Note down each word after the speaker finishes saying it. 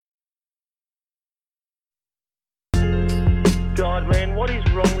God, man, what is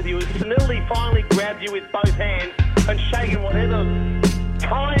wrong with you? Snilly finally grabbed you with both hands and shaken whatever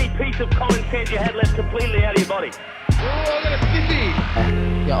tiny piece of common sense you had left completely out of your body. Oh, I got a stiffy.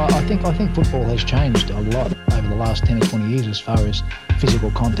 Yeah, I think football has changed a lot over the last 10 or 20 years as far as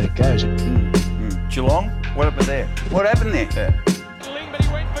physical contact goes. Geelong, what happened there? What happened there? But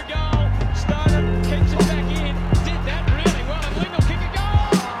he went for goal, started, keeps it back in, did that really well, and Ling will kick a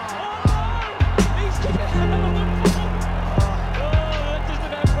goal! Oh, he's kicked it out of the ball! Oh, that just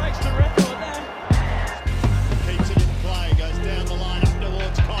about breaks the record there. Keeps it in play, goes down the line up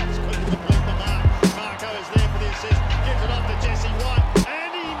towards Cox, couldn't complete the mark. Marco is there for the assist, gives it off to Jesse White,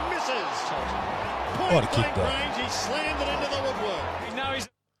 and he misses. Point blank range, he slammed it into the woodwork. You know he's...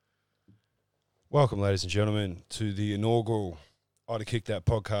 Welcome, ladies and gentlemen, to the inaugural I'd Kick That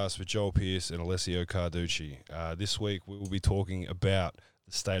podcast with Joel Pearce and Alessio Carducci. This week, we will be talking about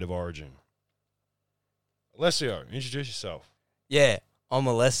the state of origin. Alessio, introduce yourself. Yeah, I'm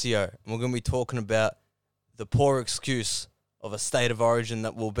Alessio, and we're going to be talking about the poor excuse of a state of origin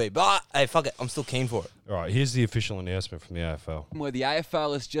that will be. But, hey, fuck it, I'm still keen for it. All right, here's the official announcement from the AFL. Where the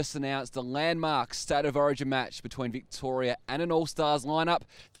AFL has just announced a landmark State of Origin match between Victoria and an All-Stars lineup.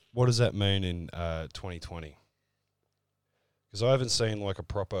 What does that mean in 2020? Because I haven't seen like a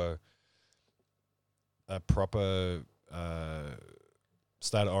proper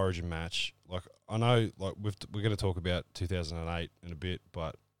state of origin match. Like I know, like we're going to talk about 2008 in a bit,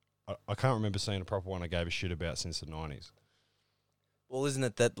 but I can't remember seeing a proper one I gave a shit about since the 90s. Well, isn't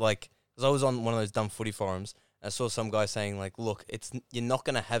it that, like, because I was on one of those dumb footy forums, and I saw some guy saying, like, look, you're not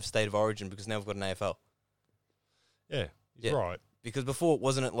going to have state of origin because now we've got an AFL. Yeah, he's right. Because before,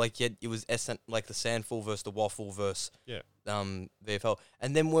 wasn't it like it was like the Sandful versus the Waffle versus VFL?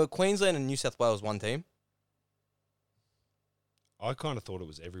 And then were Queensland and New South Wales one team? I kind of thought it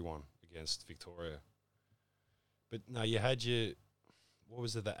was everyone against Victoria. But no, you had what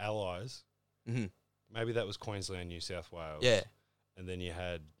was it, the Allies? Mm-hmm. Maybe that was Queensland, New South Wales. Yeah. And then you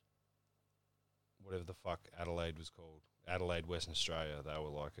had whatever the fuck Adelaide was called. Adelaide, Western Australia. They were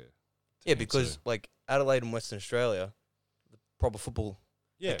like a... Yeah, because like Adelaide and Western Australia... proper football.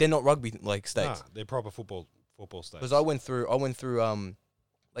 Yeah. Like, they're not rugby like states. Nah, they're proper football states. Because I went through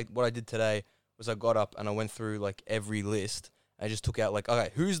like what I did today was I got up and I went through like every list. I just took out like, okay,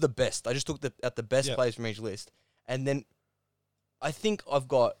 who's the best? I just took out the best players from each list. And then I think I've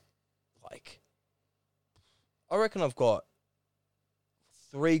got I reckon I've got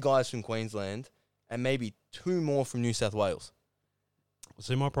 3 guys from Queensland and maybe 2 more from New South Wales.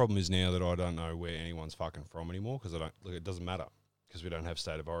 See, my problem is now that I don't know where anyone's fucking from anymore because it doesn't matter because we don't have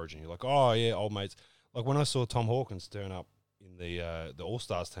state of origin. You're like, oh yeah, old mates. Like when I saw Tom Hawkins turn up in the All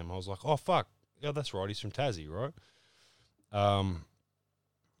Stars team, I was like, oh fuck, yeah, that's right, he's from Tassie, right?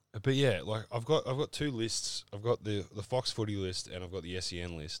 But yeah, like I've got 2 lists. I've got the Fox Footy list and I've got the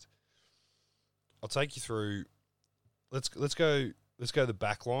SEN list. I'll take you through. Let's go the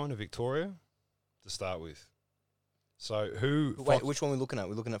back line of Victoria to start with. So Wait, which one are we looking at?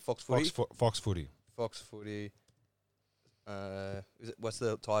 We're looking at Fox Footy? Fox Footy. Fox Footy. What's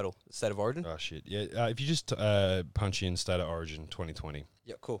the title? State of Origin? Oh, shit. Yeah, if you just punch in State of Origin 2020.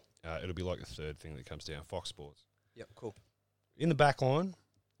 Yeah, cool. It'll be like the third thing that comes down, Fox Sports. Yeah, cool. In the back line,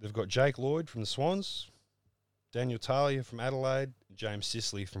 they've got Jake Lloyd from the Swans, Daniel Talia from Adelaide, and James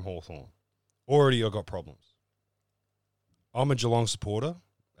Sicily from Hawthorn. Already I've got problems. I'm a Geelong supporter.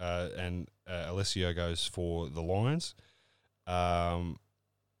 And Alessio goes for the Lions.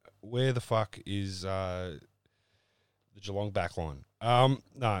 Where the fuck is the Geelong backline?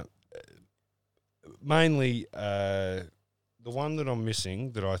 No, mainly the one that I'm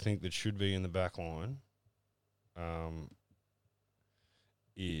missing that I think that should be in the backline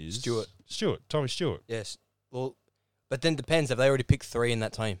is Tommy Stewart. Yes. Well, but then depends. Have they already picked 3 in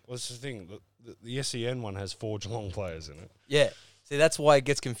that team? Well, that's the thing. The SEN one has 4 Geelong players in it. Yeah. See, that's why it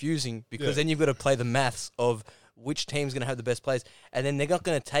gets confusing because then you've got to play the maths of which team's going to have the best players. And then they're not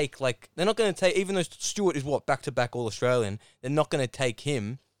going to take, even though Stewart is back-to-back All-Australian, they're not going to take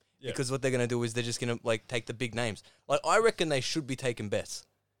him because what they're going to do is they're just going to, take the big names. I reckon they should be taking Betts.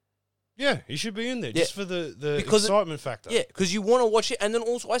 Yeah, he should be in there just for the excitement factor. Yeah, because you want to watch it. And then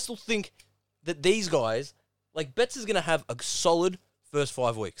also, I still think that these guys, Betts is going to have a solid first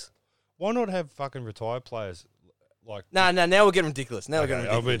 5 weeks. Why not have fucking retired players? Now we're getting ridiculous. We're getting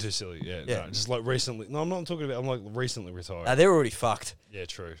ridiculous. I'm being too silly. Yeah. No, just recently. No, I'm not talking about. I'm recently retired. They're already fucked. Yeah,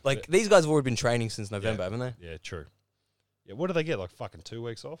 true. These guys have already been training since November, haven't they? Yeah, true. Yeah, what do they get? Fucking 2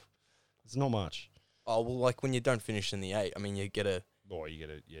 weeks off? It's not much. Oh well, when you don't finish in the 8, I mean, you get a. Oh, you get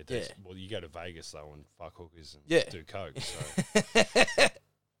a yeah. Well, you go to Vegas though and fuck hookers and do coke. So.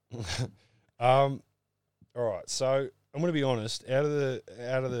 All right. So I'm going to be honest. Out of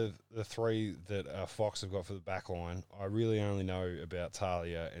the three that Fox have got for the back line, I really only know about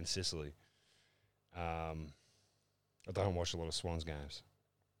Talia and Sicily. I don't watch a lot of Swans games.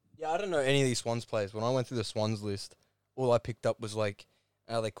 Yeah, I don't know any of these Swans players. When I went through the Swans list, all I picked up was like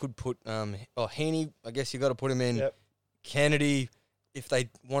they could put Heaney. I guess you got to put him in. Yep. Kennedy, if they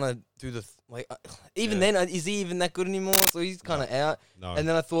want to do the then is he even that good anymore? So he's kind of out. No. And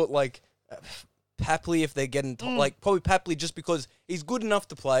then I thought like Papley, if they're getting probably Papley just because he's good enough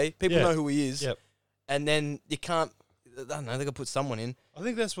to play. People know who he is. Yep. And then you can't. I don't know. They could put someone in. I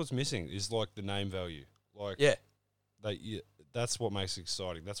think that's what's missing is like the name value. Like that's what makes it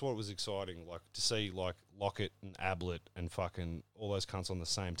exciting. That's what was exciting. Like to see like Lockett and Ablett and fucking all those cunts on the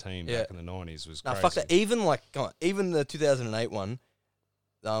same team back in the 90s was crazy. Fuck that. Even the 2008 one,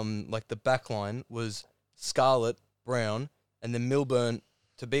 like the back line was Scarlett, Brown, and then Milburn.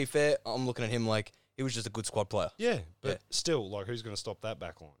 To be fair, I'm looking at him like he was just a good squad player. Yeah, but still, like, who's going to stop that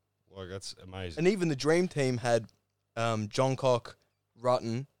back line? Like, that's amazing. And even the Dream Team had John Cock,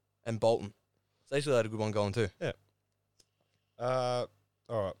 Rutten, and Bolton. So they still had a good one going too. Yeah. All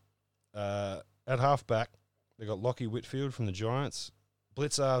right. At halfback, they got Lockie Whitfield from the Giants,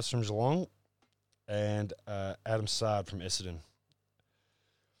 Blitzarves from Geelong, and Adam Sard from Essendon.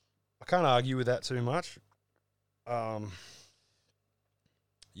 I can't argue with that too much.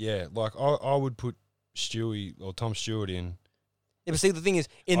 Yeah, like I would put Stewie or Tom Stewart in. Yeah, but see the thing is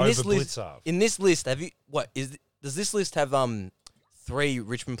in over this list. Blitzarve. In this list, does this list have 3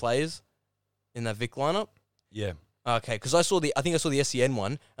 Richmond players in that Vic lineup? Yeah. Okay, because I think I saw the SEN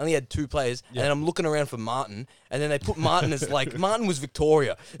one. Only had 2 players, and then I'm looking around for Martin, and then they put Martin as like Martin was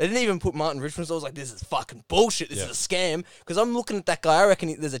Victoria. They didn't even put Martin Richmond. So I was like, this is fucking bullshit. This is a scam. Because I'm looking at that guy. I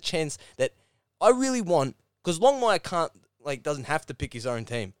reckon there's a chance that I really want. Because Longmire doesn't have to pick his own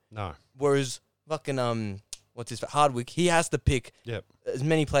team. No. Whereas fucking Hardwick, he has to pick as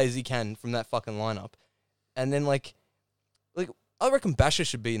many players as he can from that fucking lineup, and then like I reckon Basher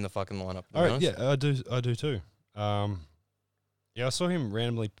should be in the fucking lineup. All right, yeah, I do too. I saw him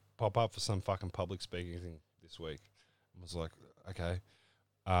randomly pop up for some fucking public speaking thing this week. I was like, okay.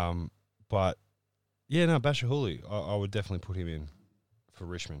 But yeah, no, Basher Hooley, I would definitely put him in for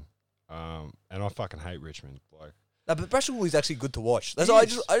Richmond. And I fucking hate Richmond. Like, no, but Basher Hooley's actually good to watch. That's I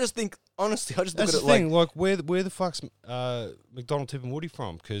just think honestly, I just look that's at it the thing. Like where the fuck's McDonald Tip and Woody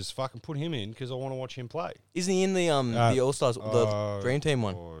from? Because fucking put him in because I want to watch him play. Isn't he in the All Stars, the Dream Team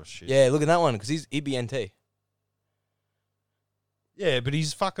one? Oh shit. Yeah, look at that one because he'd be NT. Yeah, but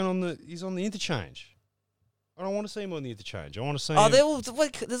he's fucking on the interchange. I don't want to see him on the interchange. I want to see him.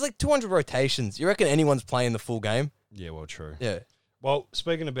 There's like 200 rotations. You reckon anyone's playing the full game? Yeah, well, true. Yeah. Well,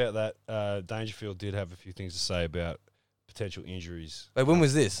 speaking about that, Dangerfield did have a few things to say about potential injuries. Wait, when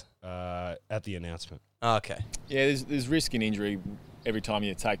was this? At the announcement. Oh, okay. Yeah, there's risk in injury every time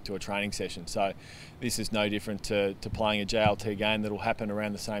you take to a training session. So this is no different to playing a JLT game that will happen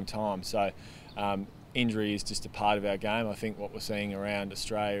around the same time. So injury is just a part of our game. I think what we're seeing around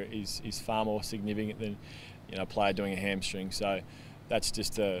Australia is far more significant than a player doing a hamstring. So that's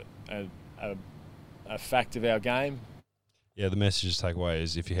just a fact of our game. Yeah, the message to take away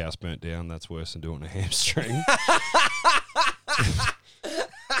is if your house burnt down, that's worse than doing a hamstring.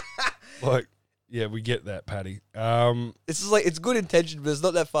 Like, yeah, we get that, Paddy. It's just like, it's good intention, but it's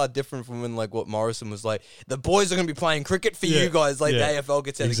not that far different from when, like, what Morrison was like, the boys are going to be playing cricket for you guys. Like, the AFL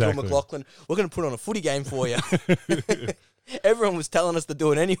gets out of Gil McLaughlin. We're going to put on a footy game for you. Everyone was telling us to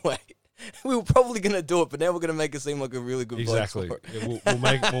do it anyway. We were probably going to do it, but now we're going to make it seem like a really good bloke for it. Yeah, we'll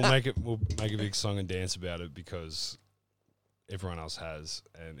make a big song and dance about it because everyone else has,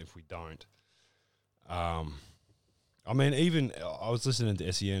 and if we don't, I mean, even I was listening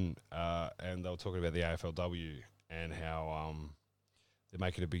to SEN, and they were talking about the AFLW and how they're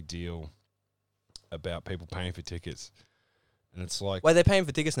making a big deal about people paying for tickets, and it's like, wait, they're paying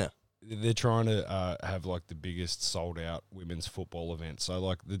for tickets now? They're trying to have like the biggest sold out women's football event. So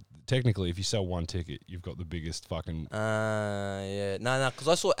like, technically, if you sell one ticket, you've got the biggest fucking. Yeah, no, because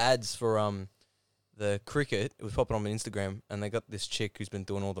I saw ads for the cricket. It was popping on my Instagram, and they got this chick who's been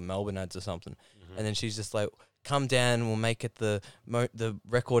doing all the Melbourne ads or something, and then she's just like, "Come down, we'll make it the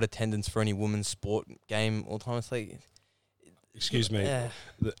record attendance for any women's sport game all the time." It's like, excuse me, I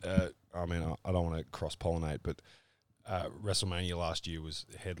mean, I don't want to cross pollinate, but. WrestleMania last year was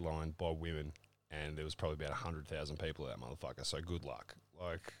headlined by women, and there was probably about 100,000 people at that motherfucker. So good luck.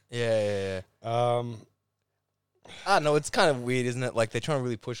 Like, yeah. I don't know. It's kind of weird, isn't it? Like they're trying to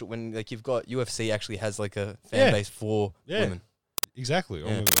really push it when like you've got UFC actually has like a fan base for women. Exactly.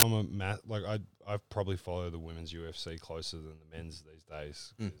 Yeah. I probably follow the women's UFC closer than the men's these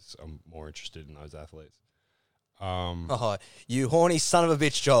days because I'm more interested in those athletes. Oh, you horny son of a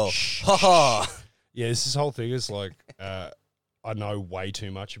bitch, Joel. Ha ha. Yeah, this whole thing is like, I know way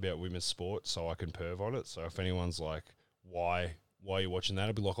too much about women's sport, so I can perv on it. So if anyone's like, why are you watching that?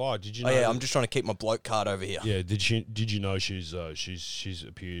 I'll be like, oh, did you know? Oh yeah, I'm just trying to keep my bloke card over here. Yeah, did you know she's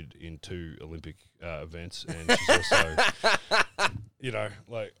appeared in 2 Olympic events, and she's also, you know,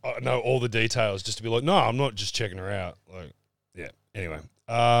 like, I know all the details just to be like, no, I'm not just checking her out. Like, yeah. Anyway,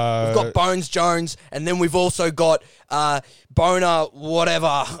 We've got Bones Jones, and then we've also got Boner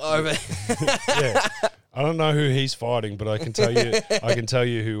whatever over. Yeah. I don't know who he's fighting, but I can tell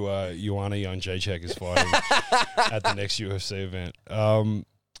you who Joanna Jędrzejczyk is fighting at the next UFC event. All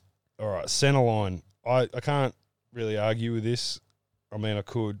right, center line. I can't really argue with this. I mean, I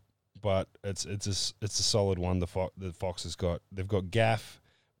could, but it's a solid one. The Fox has got. They've got Gaff,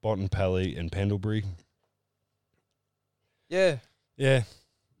 Bontempelli, and Pendlebury. Yeah. Yeah,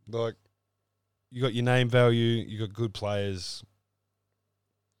 like you got your name value. You got good players.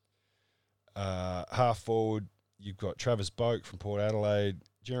 Half forward, you've got Travis Boak from Port Adelaide,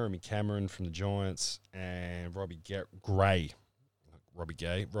 Jeremy Cameron from the Giants, and Robbie Gray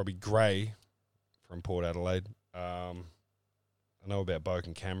from Port Adelaide. I know about Boak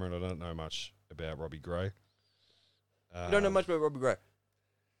and Cameron. I don't know much about Robbie Gray. You don't know much about Robbie Gray.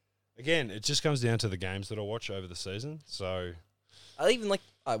 Again, it just comes down to the games that I watch over the season. So I even like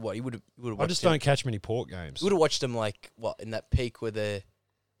what you would have. I just don't catch many Port games. You would have watched them like what in that peak where they.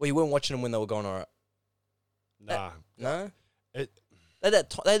 Well, you weren't watching them when they were going all right. Nah. No? They had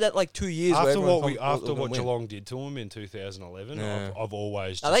that like 2 years after after what Geelong did to them in 2011. Yeah. I've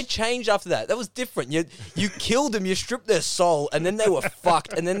always just, now, they changed after that. That was different. You killed them, you stripped their soul, and then they were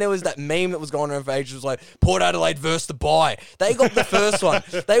fucked. And then there was that meme that was going around for ages. It was like, Port Adelaide versus the Bye. They got the first one.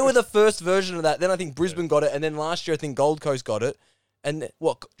 They were the first version of that. Then I think Brisbane got it. And then last year I think Gold Coast got it. And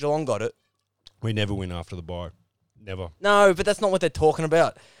Geelong got it. We never win after the bye. Never. No, but that's not what they're talking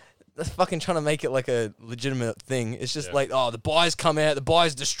about. They're fucking trying to make it like a legitimate thing. It's just like, oh, the Bye's come out, the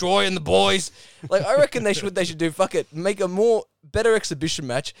Bye's destroying the boys. Like, I reckon they should do, fuck it, make a better exhibition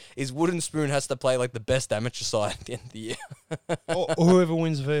match is Wooden Spoon has to play like the best amateur side at the end of the year. or whoever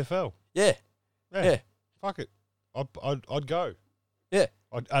wins the VFL. Yeah. Fuck it. I'd go. Yeah.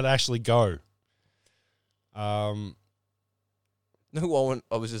 I'd actually go. Who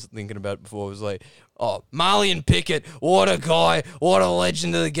I was just thinking about before was like, oh, Marlian Pickett, what a guy, what a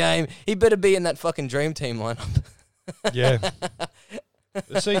legend of the game. He better be in that fucking dream team lineup. Yeah.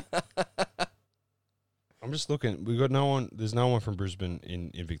 See, I'm just looking. We've got no one. There's no one from Brisbane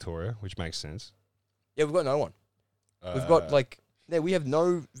in Victoria, which makes sense. Yeah, we've got no one. We've got we have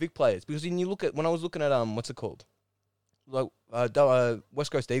no Vic players because when you look at when I was looking at what's it called, like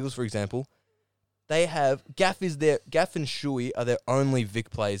West Coast Eagles for example. They have Gaff and Shuey are their only Vic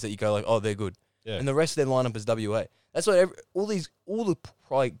players that you go like, oh, they're good, and the rest of their lineup is WA. That's what all the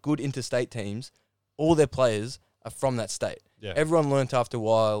probably good interstate teams, all their players are from that state. Yeah. Everyone learnt after a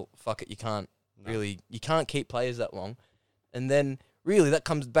while, fuck it, you can't keep players that long, and then really that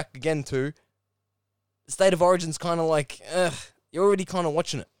comes back again to the state of origin's kind of like, you're already kind of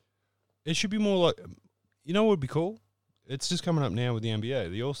watching it. It should be more like, you know what would be cool? It's just coming up now with the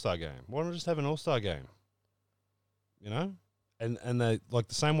NBA, the All-Star game. Why not just have an All-Star game? You know? And they, like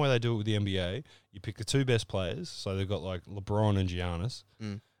the same way they do it with the NBA, you pick the 2 best players. So they've got like LeBron and Giannis.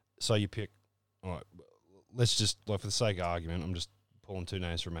 So you pick, all right, let's just, like for the sake of argument, I'm just pulling 2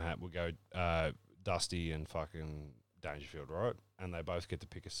 names from a hat. We'll go Dusty and fucking Dangerfield, right? And they both get to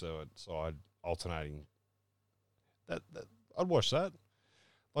pick a side alternating. That I'd watch that.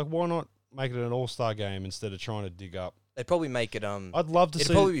 Like, why not make it an All-Star game instead of trying to dig up? They'd probably make it. I'd love to see.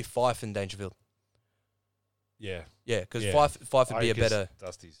 It'd probably be Fife and Dangerfield. Yeah. Yeah, because Fife would be a better.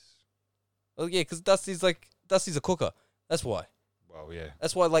 Dusty's. Well, yeah, because Dusty's a cooker. That's why. Well, yeah.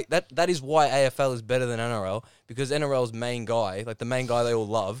 That's why, like, that is why AFL is better than NRL, because NRL's main guy, like the main guy they all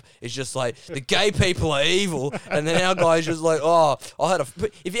love, is just like, the gay people are evil, and then our guy's just like, oh,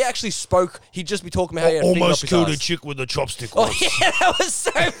 if he actually spoke, he'd just be talking about how he had almost killed a ass. chick with a chopstick. Oh, yeah, that was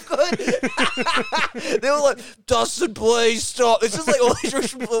so good. They were like, Dustin, please stop. It's just like all these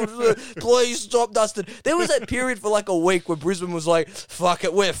Richmond players were like, please stop, Dustin. There was that period for like a week where Brisbane was like, fuck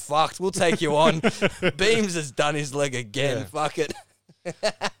it, we're fucked. We'll take you on. Beams has done his leg again. Yeah. Fuck it.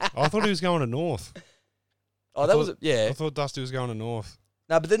 I thought he was going to North. Oh, I thought Dusty was going to North.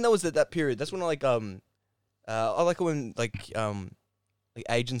 No, but then there was that period. That's when I like when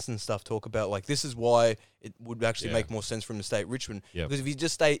agents and stuff talk about like this is why it would actually make more sense from the stay at Richmond. Yep. Because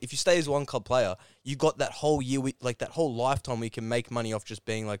if you stay as one club player, you got that whole year, like that whole lifetime where you can make money off just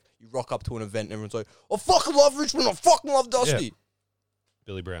being like you rock up to an event and everyone's like, I fucking love Richmond, I fucking love Dusty. Yeah.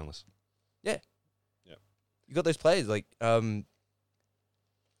 Billy Brownless. Yeah. you got those players I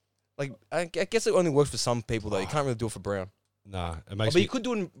guess it only works for some people though. You can't really do it for Brown. Nah, it But makes me. you could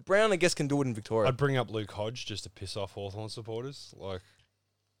do it in Brown. I guess can do it in Victoria. I'd bring up Luke Hodge just to piss off Hawthorn supporters. Like,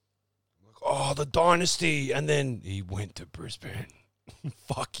 oh, the dynasty, and then he went to Brisbane.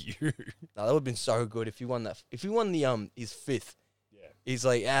 Fuck you. No, that would have been so good if you won that. If you won the his 5th. Yeah. He's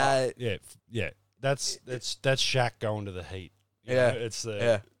like Yeah. That's Shaq going to the Heat. You Yeah. know, it's the.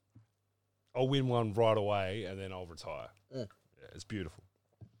 Yeah. I'll win one right away, and then I'll retire. Mm. Yeah, it's beautiful.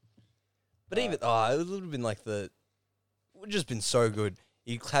 But even it would have been like it would have just been so good.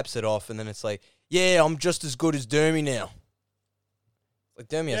 He claps it off, and then it's like, yeah, I'm just as good as Dermy now. Like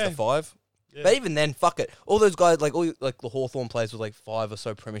Dermy has the 5. Yeah. But even then, fuck it. All those guys, like the Hawthorn players with like 5 or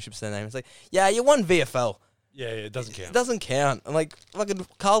so premierships to their name. It's like, yeah, you won VFL. Yeah, it doesn't count. It doesn't count. And like fucking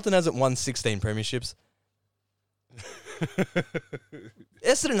Carlton hasn't won 16 premierships.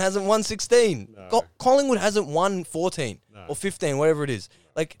 Essendon hasn't won 16. No. Collingwood hasn't won 14 No. or 15, whatever it is.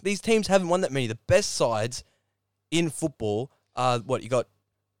 Like these teams haven't won that many. The best sides in football are what you got: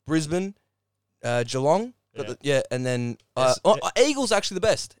 Brisbane, Geelong, and then Eagles are actually the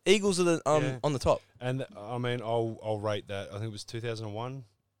best. Eagles are the on the top. And I mean, I'll rate that. I think it was 2001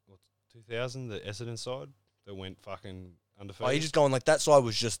 or 2000, the Essendon side that went fucking undefeated. Oh, you're just going like that side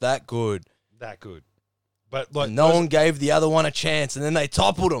was just that good. That good. But like no one gave the other one a chance, and then they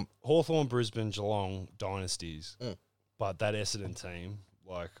toppled them. Hawthorn, Brisbane, Geelong dynasties, but that Essendon team,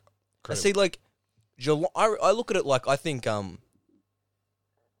 like, I see, like Geelong. I look at it like I think I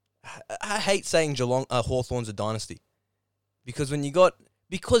hate saying Geelong Hawthorn's a dynasty because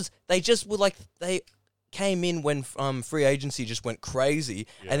they just were like they came in when free agency just went crazy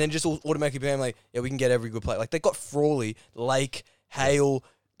and then just automatically became like, yeah, we can get every good player. Like they got Frawley, Lake, Hale.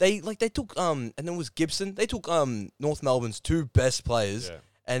 They took and then it was Gibson. They took North Melbourne's 2 best players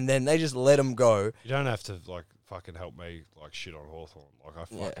and then they just let them go. You don't have to like fucking help me like shit on Hawthorn. Like I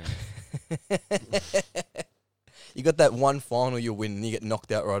fucking You got that one final you win and you get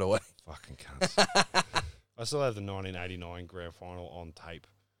knocked out right away. Fucking cunts. I still have the 1989 grand final on tape.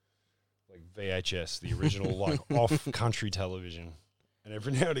 Like VHS, the original like off country television. And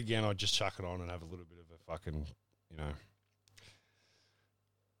every now and again I'd just chuck it on and have a little bit of a fucking, you know.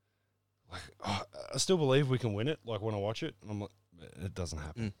 Like, I still believe we can win it. Like when I watch it, I'm like, it doesn't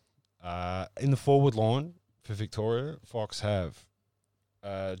happen. In the forward line for Victoria, Fox have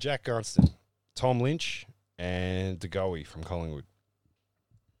Jack Gunston, Tom Lynch, and DeGoey from Collingwood.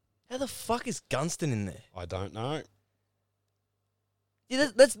 How the fuck is Gunston in there? I don't know. Yeah,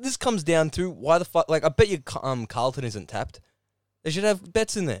 this comes down to why the fuck. Like, I bet you Carlton isn't tapped. They should have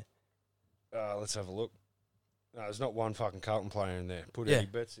bets in there. Let's have a look. No, there's not one fucking Carlton player in there. Put any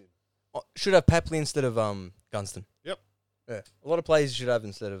bets in. Should have Papley instead of Gunston. Yep. Yeah. A lot of players you should have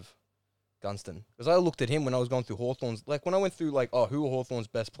instead of Gunston. Because I looked at him when I was going through Hawthorn's. Like, when I went through, like, who are Hawthorn's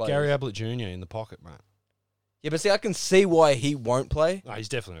best players? Gary Ablett Jr. in the pocket, mate. Yeah, but see, I can see why he won't play. No, he's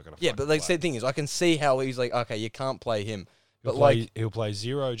definitely not going to. Yeah, but like, see, the thing is, I can see how he's like, okay, you can't play him. He'll play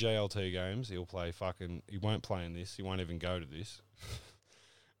 0 JLT games. He won't play in this. He won't even go to this.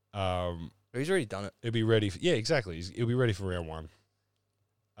 He's already done it. He'll be ready. Yeah, exactly. He'll be ready for round 1.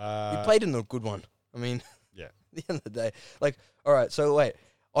 He played in a good one. I mean, yeah. At the end of the day, like, all right. So wait,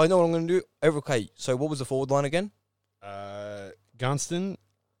 I know what I'm going to do. Okay, so what was the forward line again? Gunston,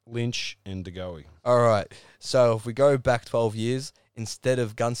 Lynch, and DeGoey. All right. So if we go back 12 years, instead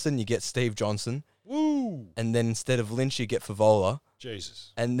of Gunston, you get Steve Johnson. Woo! And then instead of Lynch, you get Favola.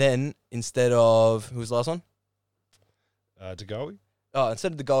 Jesus. And then instead of who was the last one? DeGoey. Oh,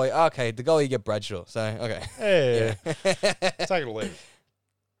 instead of DeGoey, okay, DeGoey you get Bradshaw. So okay. Hey, take it or leave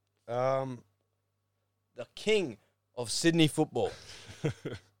it. The king of Sydney football.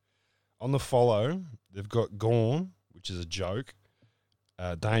 On the follow, they've got Gawn, which is a joke,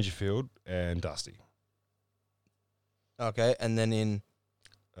 Dangerfield, and Dusty. Okay, and then in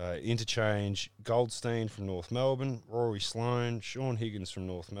interchange, Goldstein from North Melbourne, Rory Sloane, Sean Higgins from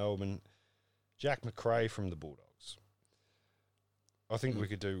North Melbourne, Jack McRae from the Bulldogs. I think we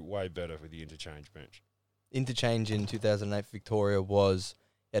could do way better with the interchange bench. Interchange in 2008 Victoria was,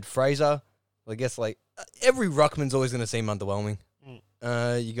 you had Fraser. Well, I guess like every ruckman's always going to seem underwhelming.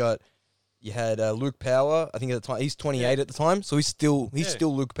 You had Luke Power. I think at the time he's 28 at the time, so he's still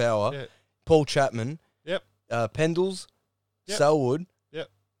Luke Power. Yeah. Paul Chapman. Yep. Pendles. Yep. Selwood. Yep.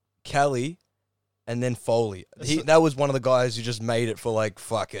 Kelly, and then Foley. That was one of the guys who just made it for like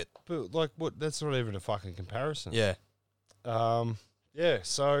fuck it. But like, what? That's not even a fucking comparison. Yeah. Yeah.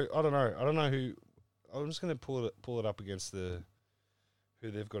 So I don't know. I don't know who. I'm just going to pull it up against who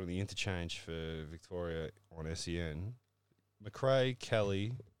they've got in the interchange for Victoria on SEN. McRae,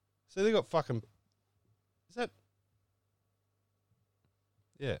 Kelly. So they got fucking Is that?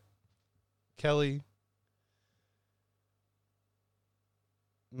 Yeah. Kelly.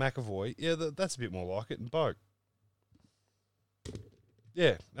 McAvoy. Yeah, that's a bit more like it. And Boak.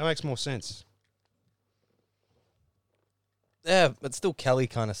 Yeah, that makes more sense. Yeah, but still Kelly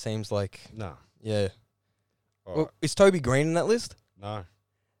kind of seems like... No. Yeah. All Well, right. is Toby Green in that list? No.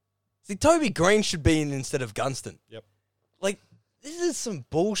 See, Toby Green should be in instead of Gunston. Yep. Like, this is some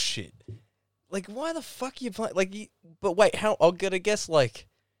bullshit. Like, why the fuck are you playing? Like, but wait, how? I'll get a guess. Like,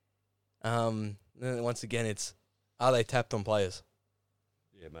 once again, it's are they tapped on players?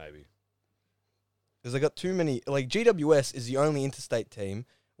 Yeah, maybe. Because they got too many. Like, GWS is the only interstate team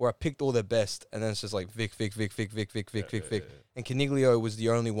where I picked all their best, and then it's just like Vic. And Caniglio was the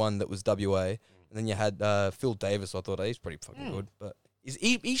only one that was WA. And then you had Phil Davis. I thought he's pretty fucking good, but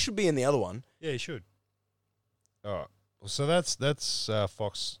he should be in the other one. Yeah, he should. All right. Well, so that's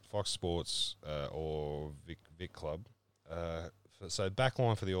Fox Sports or Vic Club. So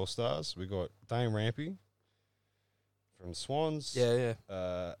backline for the All Stars, we got Dane Rampy from Swans. Yeah.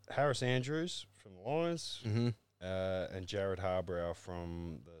 Harris Andrews from the Lions. Mm-hmm. And Jared Harbrow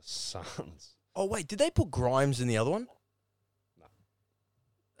from the Suns. Oh wait, did they put Grimes in the other one? No.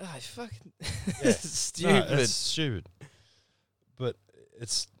 Ah, fucking Yeah. stupid. No, it's stupid. But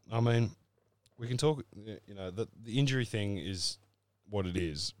it's, I mean, we can talk, you know, the injury thing is what it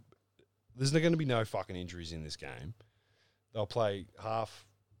is. There's going to be no fucking injuries in this game. They'll play half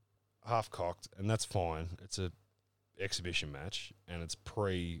cocked, and that's fine. It's a exhibition match, and it's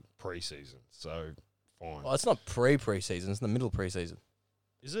pre-season, so fine. Well, it's not pre-season; it's in the middle of pre-season.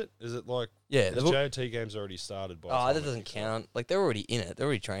 Is it? Is it like? Yeah, the JOT game's already started. By the time that it doesn't kicks count. Like they're already in it; they're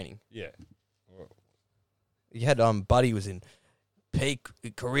already training. Yeah. Well, You had Buddy was in peak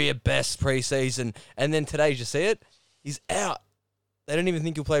career best pre-season, and then today, did you see it? He's out. They don't even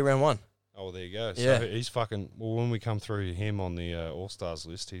think he'll play round one. oh, well, there you go. Yeah. So he's fucking. Well, when we come through him on the All Stars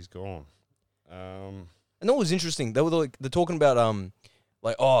list, he's gone. And that was interesting. They were they're talking about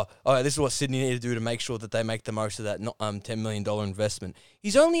like this is what Sydney need to do to make sure that they make the most of that $10 million investment.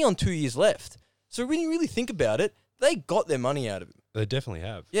 He's only on 2 years left, so when you really think about it, they got their money out of him. They definitely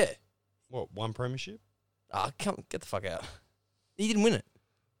have. Yeah. What, one premiership? Come get the fuck out. He didn't win it.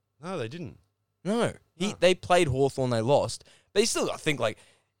 No, they didn't. No. They played Hawthorn, they lost, but he still got to think like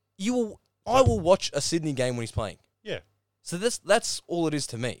I will watch a Sydney game when he's playing. Yeah. So that's all it is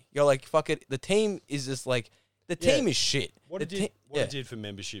to me. You're like, fuck it. The team is just like the team is shit. What The it did for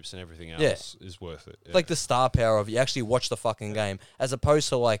memberships and everything else Yeah. is worth it. It's like the star power of you actually watch the fucking game, as opposed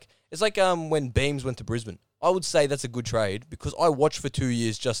to like it's like when Beams went to Brisbane. I would say that's a good trade because I watched for 2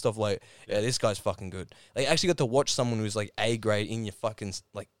 years just of like, this guy's fucking good. Like, I actually got to watch someone who's like A grade in your fucking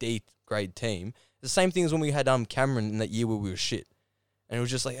like D grade team. The same thing as when we had Cameron in that year where we were shit, and it was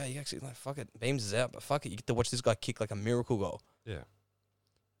just like, you actually like fuck it, Beams is out, but fuck it, you get to watch this guy kick like a miracle goal. Yeah.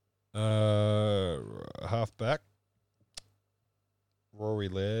 Halfback. Rory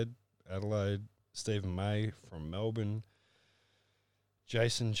Laird, Adelaide. Stephen May from Melbourne.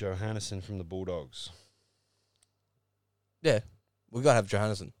 Jason Johannesson from the Bulldogs. Yeah, we gotta have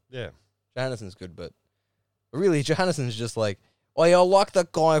Johannesson. Yeah. Johannesson's good, but really, Johannesson's just like, oh yeah, I like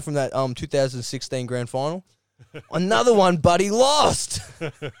that guy from that 2016 grand final. Another one, but he lost.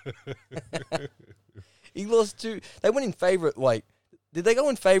 He lost two. They went in favourite. Like, did they go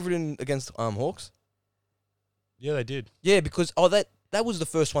in favourite against Hawks? Yeah, they did. Yeah, because that was the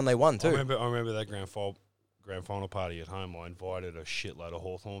first one they won too. I remember that grand final party at home. I invited a shitload of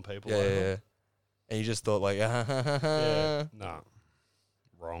Hawthorn people. Yeah, over. yeah. And you just thought like, Yeah. Nah.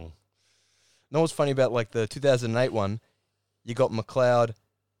 Wrong. know what's funny about like the 2008 one? You got McLeod,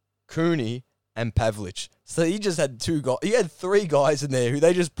 Cooney, and Pavlich. So you just had you had three guys in there who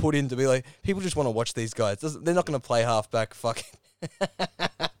they just put in to be like, people just want to watch these guys. They're not going to play halfback. Fucking.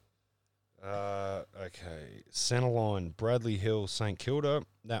 Okay. Centre line, Bradley Hill, St Kilda.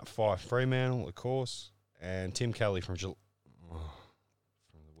 Nat Fyfe, Fremantle, of course. And Tim Kelly from the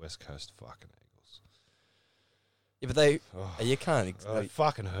West Coast fucking Eagles. Yeah, but you can't. It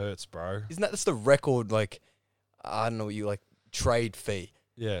fucking hurts, bro. Isn't that's the record, like, I don't know what you, like, trade fee?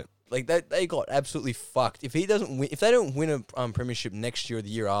 Yeah. Like, they got absolutely fucked. If they don't win a premiership next year or the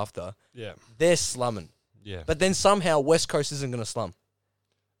year after, yeah, they're slumming. Yeah. But then somehow West Coast isn't going to slum.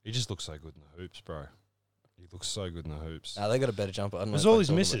 He just looks so good in the hoops, bro. He looks so good in the hoops. They got a better jumper. I don't know There's if I all can his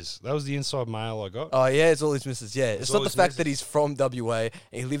talk misses. That was the inside mail I got. Oh, yeah, it's all his misses, yeah. It's all not the his fact that misses. he's from WA and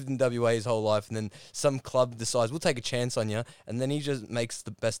he lived in WA his whole life and then some club decides, we'll take a chance on you, and then he just makes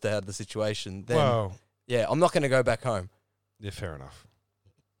the best out of the situation. Then, Wow. yeah, I'm not going to go back home. Yeah, fair enough.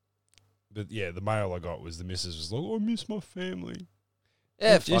 But yeah, the mail I got was the missus was like, I miss my family.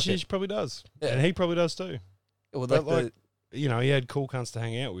 Yeah, she, fuck she it. probably does, Yeah. and he probably does too. Well, But, like, you know, he had cool cunts to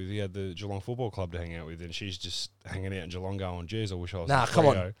hang out with. He had the Geelong Football Club to hang out with, and she's just hanging out in Geelong going, geez, I wish I was nah, in come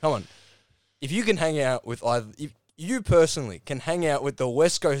Freo." on, come on. If you can hang out with either, if you personally can hang out with the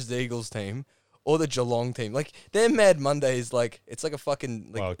West Coast Eagles team or the Geelong team, like their Mad Monday is like it's like a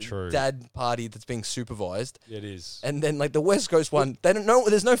fucking like Well, true. dad party that's being supervised, It is. and then like the West Coast one, they don't know.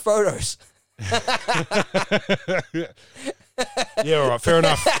 There's no photos. Yeah, all right, fair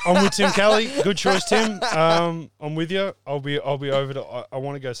enough. I'm with Tim Kelly. Good choice, Tim. I'm with you. I'll be over to. I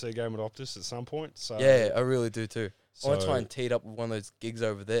want to go see a game at Optus at some point. So Yeah, I really do too. I want to So- try and tee it up with one of those gigs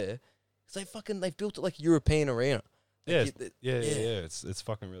over there. Cause they've built it like European arena. yeah, Like, yeah. It's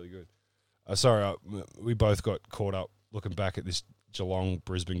fucking really good. Sorry, we both got caught up looking back at this Geelong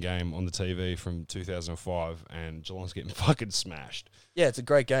Brisbane game on the TV from 2005, and Geelong's getting fucking smashed. Yeah, it's a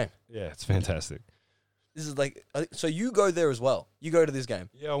great game. Yeah, it's fantastic. This is like so you go there as well. You go to this game.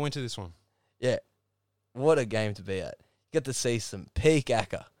 Yeah, I went to this one. Yeah, what a game to be at. You get to see some peak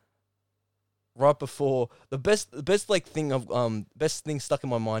ACCA. Right before the best like thing of best thing stuck in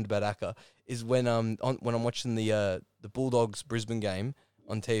my mind about ACCA is when when I'm watching the Bulldogs Brisbane game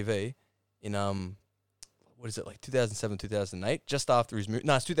on TV in what is it, like 2007 2008, just after his move.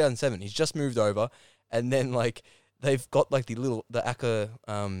 No, it's 2007. He's just moved over, and then like they've got like the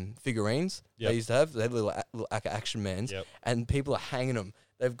ACCA figurines they used to have. They had little ACCA action mans, and people are hanging them.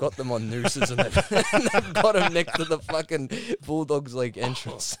 They've got them on nooses and they've got them next to the fucking Bulldogs like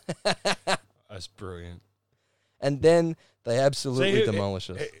entrance. That's brilliant. And then they absolutely See, demolish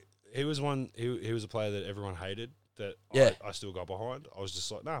us. He was one. He was a player that everyone hated. That I still got behind. I was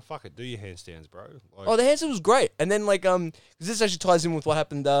just like, nah, fuck it, do your handstands, bro. Like, Oh, the handstand was great. And then like because this actually ties in with what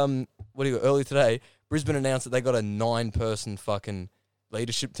happened earlier today. Brisbane announced that they got a 9-person fucking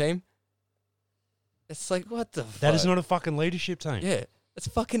leadership team. It's like, what the fuck? that is not a fucking leadership team. Yeah. It's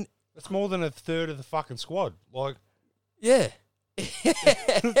fucking That's more than a third of the fucking squad. Like, yeah.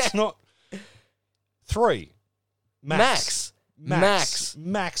 it's not 3 Max.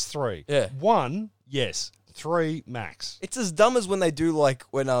 max 3. Yeah. 1, yes. 3 max. It's as dumb as when they do like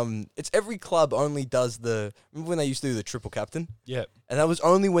when it's every club only does remember when they used to do the triple captain? Yeah. And that was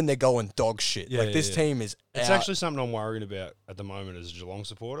only when they're going dog shit. Yeah, like this yeah. team is It's out. actually something I'm worried about at the moment as a Geelong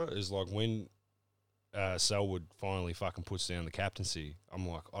supporter is like when Selwood finally fucking puts down the captaincy, I'm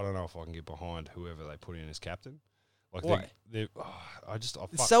like, I don't know if I can get behind whoever they put in as captain. Like Why?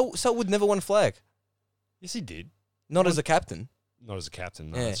 Selwood never won a flag. Yes, he did. Not as a captain. Not as a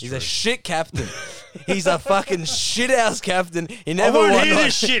captain. No, Yeah, that's he's true. a shit captain. He's a fucking shit house captain. He never I won't won hear one.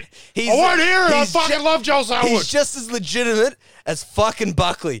 this shit. I won't hear it. I he's fucking love Joel Selwood. He's just as legitimate as fucking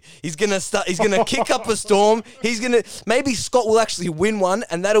Buckley. He's gonna kick up a storm. Maybe Scott will actually win one,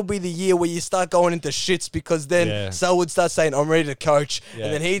 and that'll be the year where you start going into shits because then Selwood starts saying, "I'm ready to coach," and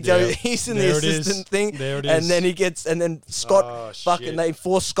then he's in There the it is. assistant thing, There it and is. then Scott shit. they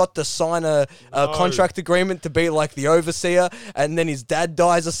force Scott to sign a contract agreement to be like the overseer, and then his dad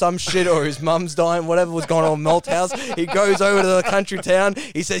dies or some shit, or his mum's dying, whatever was going on in Malt House. He goes over to the country town.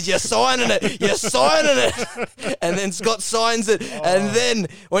 He says, "You're signing it. You're signing it," and then Scott signs it. And then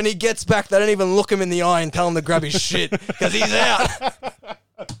when he gets back, they don't even look him in the eye and tell him to grab his shit because he's out.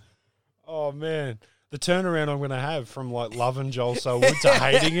 Oh man, the turnaround I'm going to have from like loving Joel Selwood to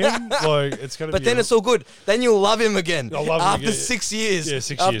hating him, like it's going to. But then it's all good. Then you'll love him again. I'll love him After again. 6 years. Yeah,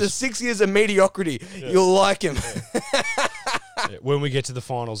 6 After years. 6 years of mediocrity, you'll like him. Yeah, when we get to the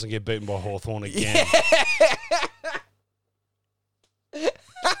finals and get beaten by Hawthorn again.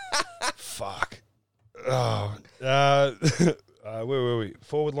 Fuck. Oh, where were we?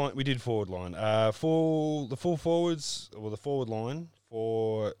 Forward line. We did forward line. The full forwards, or the forward line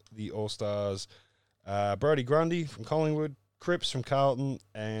for the All Stars. Brody Grundy from Collingwood, Cripps from Carlton,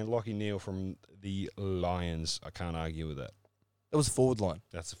 and Lockie Neal from the Lions. I can't argue with that. That was forward line.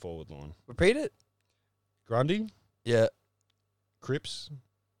 That's the forward line. Repeat it. Grundy, Yeah. Cripps,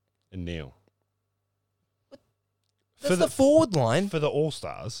 and Neal. That's the forward line. For the All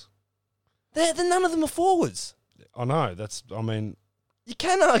Stars. None of them are forwards. I know. I mean, You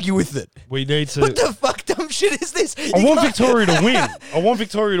can't argue with it. we need to. What the fuck dumb shit is this? I want Victoria to win. I want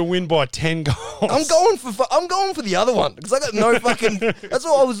Victoria to win by 10 goals. I'm going for the other one because I got no fucking. That's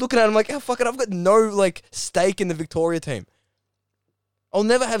what I was looking at. I'm like, oh, fuck it. I've got no like stake in the Victoria team. I'll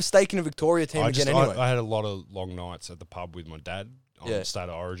never have stake in a Victoria team again anyway. I had a lot of long nights at the pub with my dad on State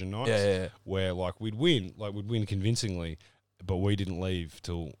of Origin nights. Yeah. Where like we'd win convincingly, but we didn't leave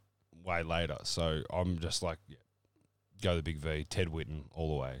till way later. So I'm just like, go the big V, Ted Whitten all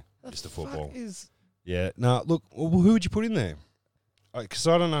the way, just the football. Yeah. No, look, who would you put in there? Because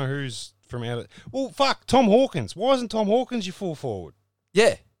I don't know who's from out of. Well, fuck, Tom Hawkins. Why isn't Tom Hawkins your full forward?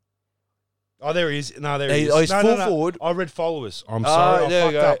 Yeah. Oh, there he is. No, there he is. He's no, full no. forward. I read followers. I'm sorry. there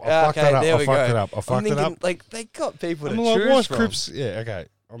we go. I fucked that up. there I we fucked go. it up. I fucked I'm it thinking, up. like, they got people to I'm like, choose why from. Cripps? Yeah, okay.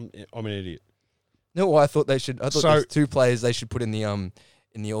 I'm an idiot. You know what I thought they should? I thought So- there's 2 players they should put in the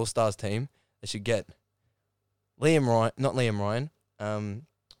All Stars team. They should get Liam Ryan, not Liam Ryan. The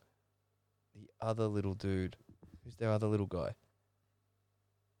other little dude. Who's their other little guy?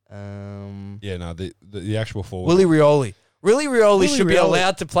 Yeah, no, the actual forward. Willie Rioli. Willie Rioli Willie should be Rioli.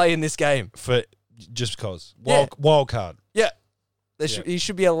 allowed to play in this game. For just because. Yeah. Wild card. Yeah, he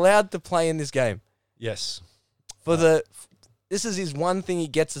should be allowed to play in this game. Yes. This is his one thing he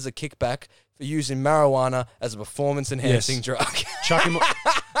gets as a kickback for using marijuana as a performance enhancing drug. Chuck him.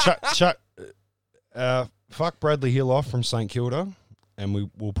 Fuck Bradley Hill off from St Kilda, and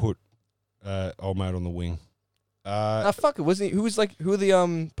we'll put old mate on the wing. Fuck it, wasn't he? Who are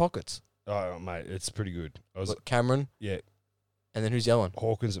the pockets? Oh mate, it's pretty good. Cameron, Yeah, and then who's the other one?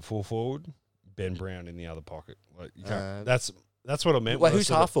 Hawkins at full forward, Ben Brown in the other pocket. Like you can't, Uh, that's what I meant. Wait, when I who's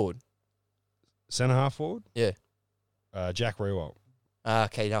said half it. forward? Centre half forward? Yeah. Jack Rewalt.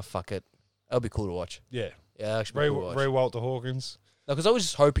 Okay, now fuck it. That'll be cool to watch. Yeah. Yeah, actually, cool to watch. Rewalt to Hawkins. No, because I was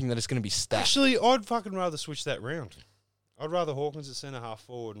just hoping that it's going to be stacked. Actually, I'd fucking rather switch that round. I'd rather Hawkins at centre half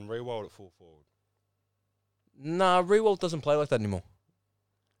forward and Rewalt at full forward. Nah, Rewalt doesn't play like that anymore.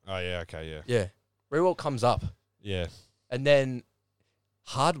 Oh yeah, okay, yeah. Yeah. Rewalt comes up. Yeah. And then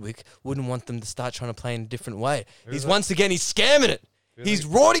Hardwick wouldn't want them to start trying to play in a different way. Who's that? Once again, he's scamming it. Who He's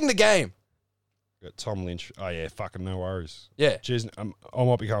they- rorting the game. Got Tom Lynch. Oh yeah, fucking no worries. Yeah. Cheers. I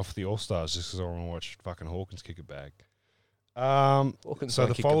might be going for the All Stars just because I want to watch fucking Hawkins kick it back. Hawkins So won't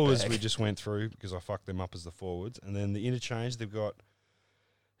the kick it followers back. we just went through because I fucked them up as the forwards, and then the interchange they've got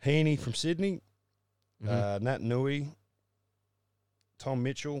Heaney from Sydney, Nat Nui, Tom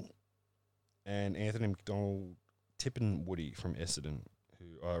Mitchell, and Anthony McDonald Tippenwoody from Essendon,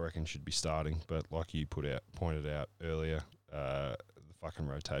 who I reckon should be starting, but like you pointed out earlier, the fucking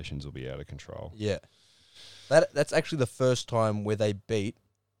rotations will be out of control. Yeah. That's actually the first time where they beat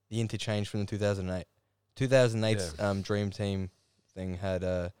the interchange from the 2008. 2008's Dream Team thing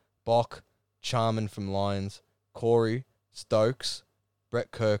had Bock, Charman from Lions, Corey, Stokes,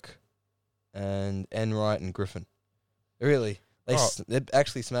 Brett Kirk, and Enright and Griffin. Really, they're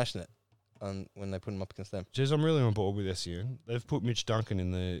actually smashing it when they put them up against them. Jeez, I'm really on board with SEN. They've put Mitch Duncan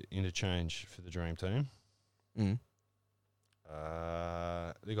in the interchange for the Dream Team. Mm.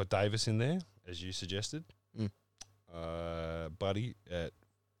 They got Davis in there, as you suggested. Mm. Buddy at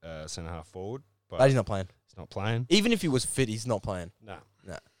centre half forward. But he's not playing. He's not playing. Even if he was fit, he's not playing. No.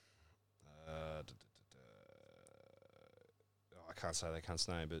 No. I can't say that cunt's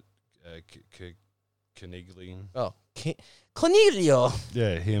name, but Caniglian. Oh, Cornelio.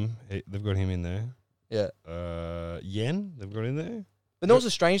 Yeah, him. They've got him in there. Yeah. Yen, they've got in there. But that was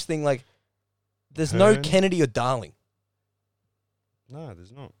a strange thing. Like, there's no Hearn. Kennedy or Darling. No,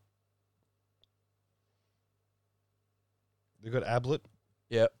 there's not. They've got Ablett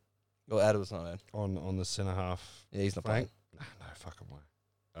Yep. Well, Adams not bad. on the centre half. Yeah, he's not flank. playing. No fucking way.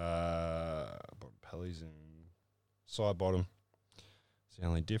 Pelly's in side bottom. It's the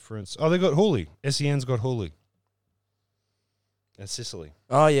only difference. Oh, they got Hooley. SEN's got Hooley. And Sicily.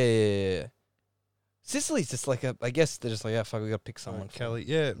 Oh, yeah. Sicily's just like I guess they're just like, yeah, fuck, we got to pick someone. Kelly.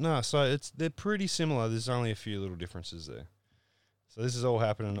 Yeah, no, so they're pretty similar. There's only a few little differences there. So this is all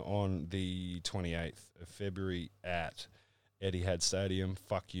happening on the 28th of February at Etihad Stadium.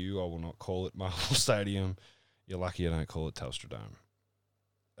 Fuck you. I will not call it Marvel Stadium. You're lucky I don't call it Telstra Dome.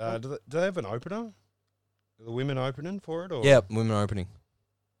 Do they have an opener? Are the women opening for it? Or Yeah, women opening.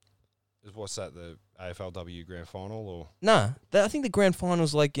 What's that, the AFLW Grand Final? Or Nah, I think the grand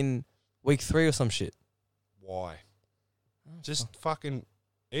final's like in week 3 or some shit. why? Just fucking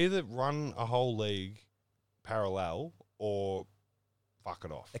either run a whole league parallel or fuck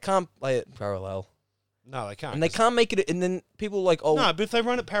it off. They can't play it parallel. No, they can't. And they can't make it, and then people are like, oh. No, but if they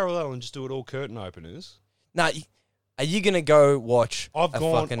run it parallel and just do it all curtain openers. Nah, are you going to go watch I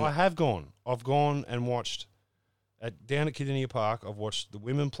have gone. I've gone and watched down at Kidinia Park. I've watched the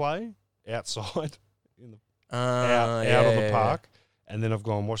women play outside in the out of the park, and then I've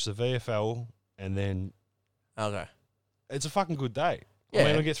gone and watched the VFL, and then Okay. it's a fucking good day. Yeah. I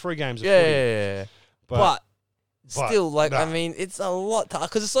mean, I get 3 games of Yeah, footy. yeah. But still, like, nah. I mean, it's a lot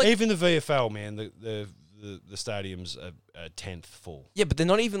because it's like even the VFL, man, the stadiums are 10th full. yeah, but they're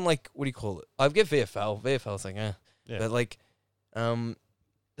not even like what do you call it? I get VFL. VFL's like Yeah. but like,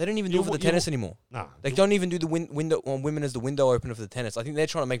 they don't even do it for the tennis anymore. Nah. They don't even do the window on women as the window opener for the tennis. I think they're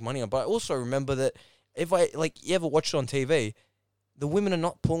trying to make money on. But I also remember that if you ever watched it on TV, the women are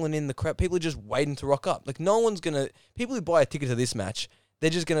not pulling in the crowd. People are just waiting to rock up. Like no one's gonna. People who buy a ticket to this match They're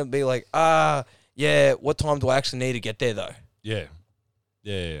just going to be like, yeah, what time do I actually need to get there, though? Yeah.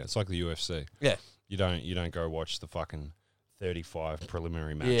 It's like the UFC. Yeah. You don't go watch the fucking 35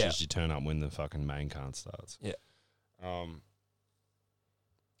 preliminary matches. Yeah. You turn up when the fucking main card starts. Yeah. And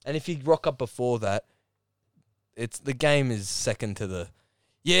if you rock up before that, it's the game is second to the,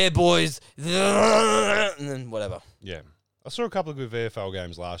 yeah, boys, and then whatever. Yeah. I saw a couple of good VFL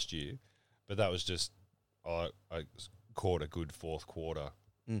games last year, but that was just, I caught a good fourth quarter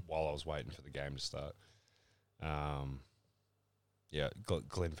while I was waiting for the game to start. Yeah,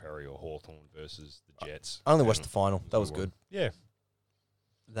 Glen Ferry or Hawthorn versus the Jets. I only watched the final. That was good. Yeah.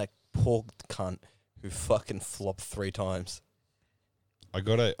 That poor cunt who fucking flopped 3 times. I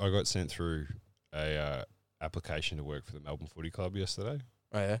got sent through a application to work for the Melbourne Footy Club yesterday.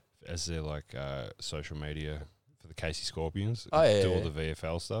 Oh, yeah? As their, like, social media for the Casey Scorpions. Oh, yeah, do all yeah. the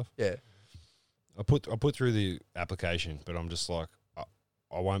VFL stuff. Yeah. I put through the application, but I'm just like,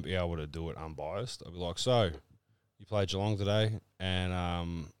 I won't be able to do it unbiased. I'll be like, so, you played Geelong today,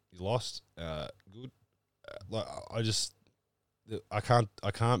 and you lost. Good. Like,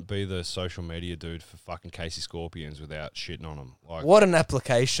 I can't be the social media dude for fucking Casey Scorpions without shitting on them. Like, What an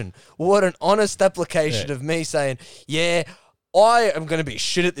application. What an honest application of me saying, yeah, I am going to be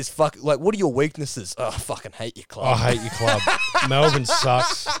shit at this fuck. Like, what are your weaknesses? Oh, I fucking hate your club. I hate your club. Melbourne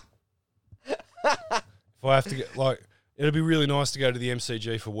sucks. If I have to get, like, it'd be really nice to go to the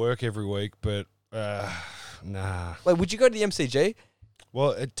MCG for work every week, but nah. Like, would you go to the MCG?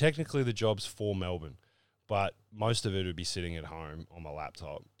 Well, technically the job's for Melbourne, but most of it would be sitting at home on my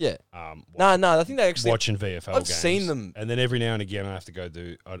laptop. Yeah. No, I think they actually watching VFL I've games. seen them. And then every now and again I have to go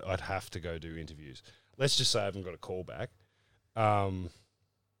do. I'd have to go do interviews. Let's just say I haven't got a call back, but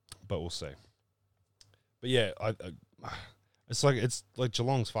we'll see. But yeah, it's like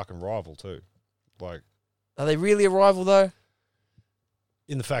Geelong's fucking rival too. Like, are they really a rival though?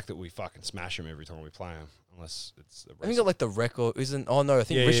 In the fact that we fucking smash them every time we play them, unless it's. I think got like the record isn't. Oh no, I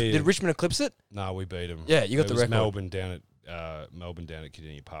think did Richmond eclipse it? No, we beat them. Yeah, you got the record. Melbourne down at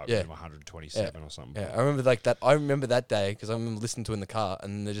Cardinia Park. Yeah, 127 or something. Yeah, I remember like that. I remember that day because I remember listening to it in the car,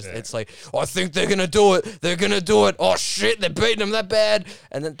 and they're just it's like, I think they're gonna do it. They're gonna do it. Oh shit, they're beating them that bad.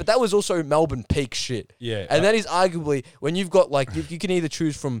 And then, but that was also Melbourne peak shit. Yeah, and that is arguably when you've got like you can either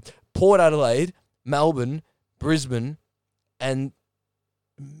choose from Port Adelaide, Melbourne, Brisbane, and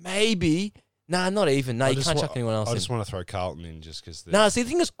maybe. Nah, not even. No, you can't chuck anyone else in. I just want to throw Carlton in just because they're... Nah, see, the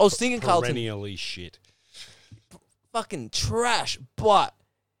thing is, I was thinking Carlton... perennially shit. Fucking trash. But,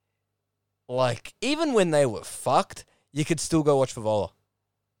 like, even when they were fucked, you could still go watch Favola.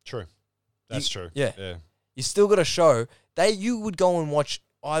 True. That's true. Yeah. Yeah. You still got a show. You would go and watch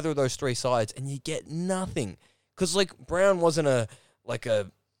either of those 3 sides, and you get nothing. Because, like, Brown wasn't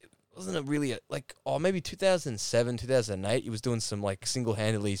really maybe 2007, 2008, he was doing some, like,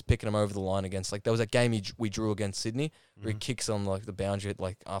 single-handedly, he's picking them over the line against, like, there was that game we drew against Sydney, where he kicks on, like, the boundary,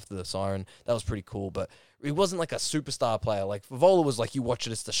 like, after the siren. That was pretty cool, but he wasn't, like, a superstar player. Like, Favola was, like, you watch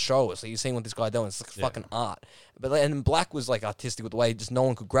it as to show us. Like, you're seeing what this guy doing. It's, like, fucking art. But, like, and Black was, like, artistic with the way just no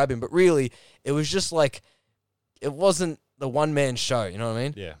one could grab him. But really, it was just, like, it wasn't the one-man show, you know what I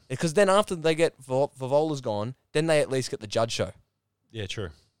mean? Yeah. Because then after they get Favola's gone, then they at least get the Judge show. Yeah, true.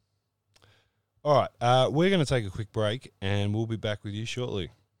 All right, we're going to take a quick break, and we'll be back with you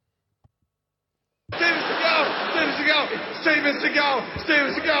shortly. Stevens to go! Stevens to go! Stevens to go!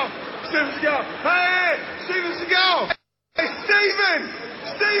 Stevens to go! Stevens to go! Hey! Stevens to go! Hey, Stevens!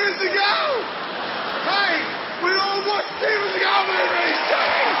 Stevens to go! Hey! We all want Stevens to go,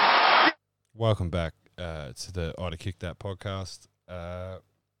 baby! Welcome back to the I to Kick That podcast.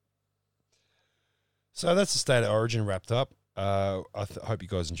 So that's the State of Origin wrapped up. I hope you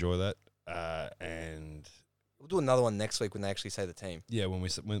guys enjoy that. And we'll do another one next week when they actually say the team. Yeah, when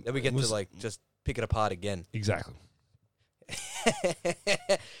then we get to like just pick it apart again. Exactly.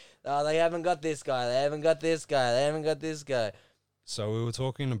 Oh, they haven't got this guy. They haven't got this guy. They haven't got this guy. So we were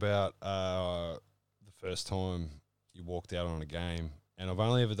talking about the first time you walked out on a game, and I've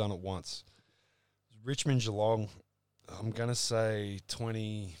only ever done it once. Richmond Geelong. I'm gonna say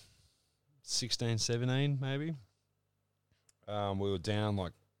 2016, 17, maybe. We were down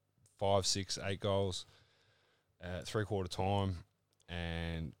like 5, 6, 8 goals at 3/4 time,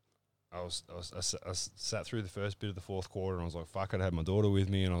 and I sat through the first bit of the fourth quarter, and I was like, fuck it, I had my daughter with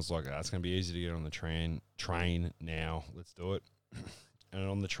me, and I was like, it's going to be easy to get on the train now, let's do it. And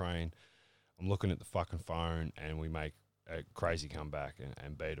on the train, I'm looking at the fucking phone, and we make a crazy comeback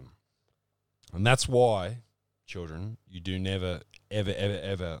and beat them. And that's why, children, you do never, ever, ever,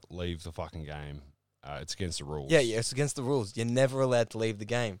 ever leave the fucking game. It's against the rules. Yeah, it's against the rules. You're never allowed to leave the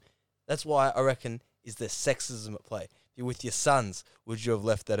game. That's why I reckon is the sexism at play. you're with your sons, would you have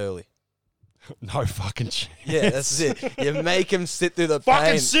left that early? No fucking chance. Yeah, that's it. You make them sit through the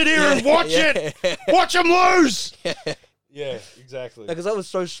Fucking pain. sit here and watch it. Watch them lose. Yeah, exactly. Because I was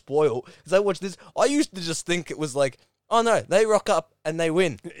so spoiled. Because I watched this. I used to just think it was like, oh no, they rock up and they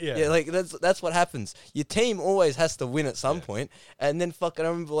win. Yeah. Like that's what happens. Your team always has to win at some point. And then fucking, I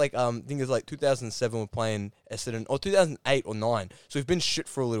remember like, I think it was like 2007 we're playing Essendon, or 2008 or 9. So we've been shit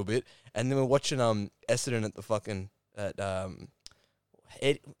for a little bit. And then we're watching Essendon at the fucking,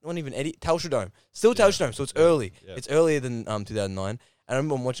 not even Eddie, Telstra Dome. Still Telstra Dome, so it's early. Yeah. It's earlier than 2009. And I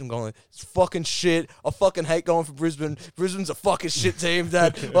remember I'm watching going, it's fucking shit. I fucking hate going for Brisbane. Brisbane's a fucking shit team,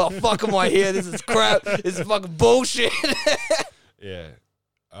 Dad. Well, fuck am I here? This is crap. This is fucking bullshit. Yeah.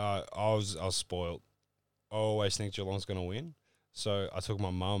 I was spoiled. I always think Geelong's going to win. So I took my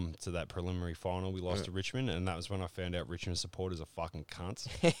mum to that preliminary final. We lost to Richmond, and that was when I found out Richmond supporters are fucking cunts.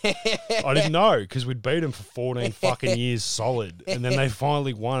 I didn't know, because we'd beat them for 14 fucking years solid, and then they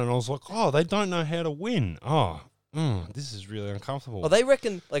finally won, and I was like, oh, they don't know how to win. Oh, this is really uncomfortable. Well, they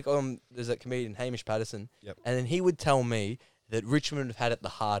reckon, like, there's that comedian, Hamish Patterson, Yep. and then he would tell me that Richmond have had it the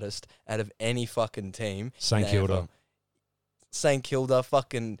hardest out of any fucking team. St Kilda. St Kilda,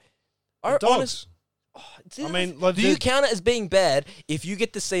 fucking... The Dogs. I mean, like, do you count it as being bad if you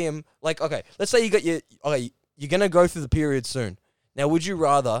get to see him? Like, okay, let's say you're gonna go through the period soon. Now, would you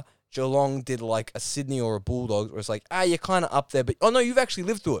rather Geelong did like a Sydney or a Bulldogs, where it's like, you're kind of up there, but no, you've actually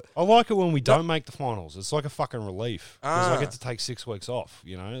lived through it. I like it when we don't make the finals. It's like a fucking relief, because I get to take 6 weeks off.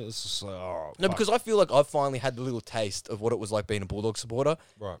 You know, it's just like, No, fuck. because I feel like I've finally had the little taste of what it was like being a Bulldog supporter.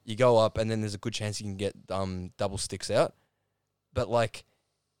 Right. You go up, and then there's a good chance you can get double sticks out, but like.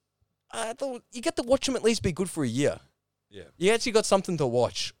 You get to watch them at least be good for a year. Yeah. You actually got something to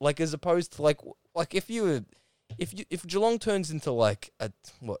watch, like as opposed to like if Geelong turns into like a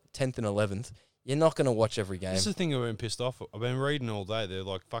 10th and 11th, you're not gonna watch every game. This is the thing I've been pissed off. I've been reading all day. They're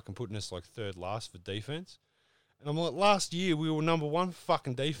like fucking putting us like third last for defense, and I'm like, last year we were number 1 for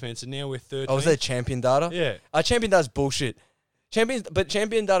fucking defense, and now we're 13th. Oh, is that champion data? Yeah. Champion data's bullshit. Champion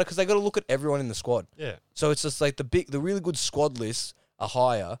data, because they got to look at everyone in the squad. Yeah. So it's just like the really good squad lists are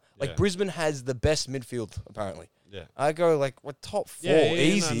higher. Like Yeah. Brisbane has the best midfield apparently. Yeah. I go like we're top 4 Yeah,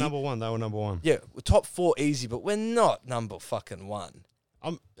 easy. no, number 1. They were number 1. Yeah, we're top 4 easy, but we're not number fucking 1.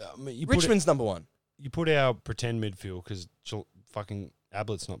 I mean, Richmond's number 1. You put our pretend midfield, because fucking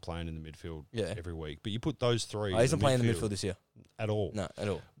Ablett's not playing in the midfield Yeah. every week, but you put those 3. He's not playing in the midfield this year. at all. No, at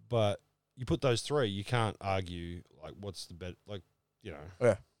all. But you put those 3, you can't argue like what's the bet, like, you know.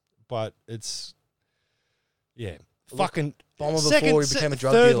 Yeah. But it's fucking Bomber before he became a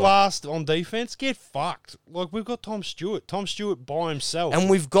drug dealer. Third last on defense, get fucked. Like, we've got Tom Stewart. Tom Stewart by himself. And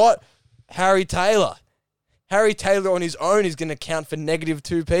we've got Harry Taylor. Harry Taylor on his own is going to count for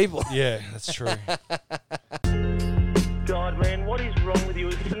 -2 people. Yeah, that's true. God, man, what is wrong with you?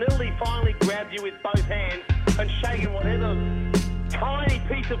 Snilly finally grabbed you with both hands and shaken whatever tiny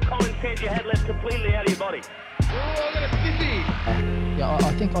piece of common sense you had left completely out of your body. Yeah,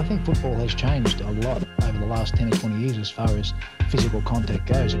 I think football has changed a lot over the last 10 or 20 years as far as physical contact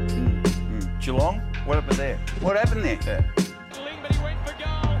goes. Geelong? What happened there? What happened there?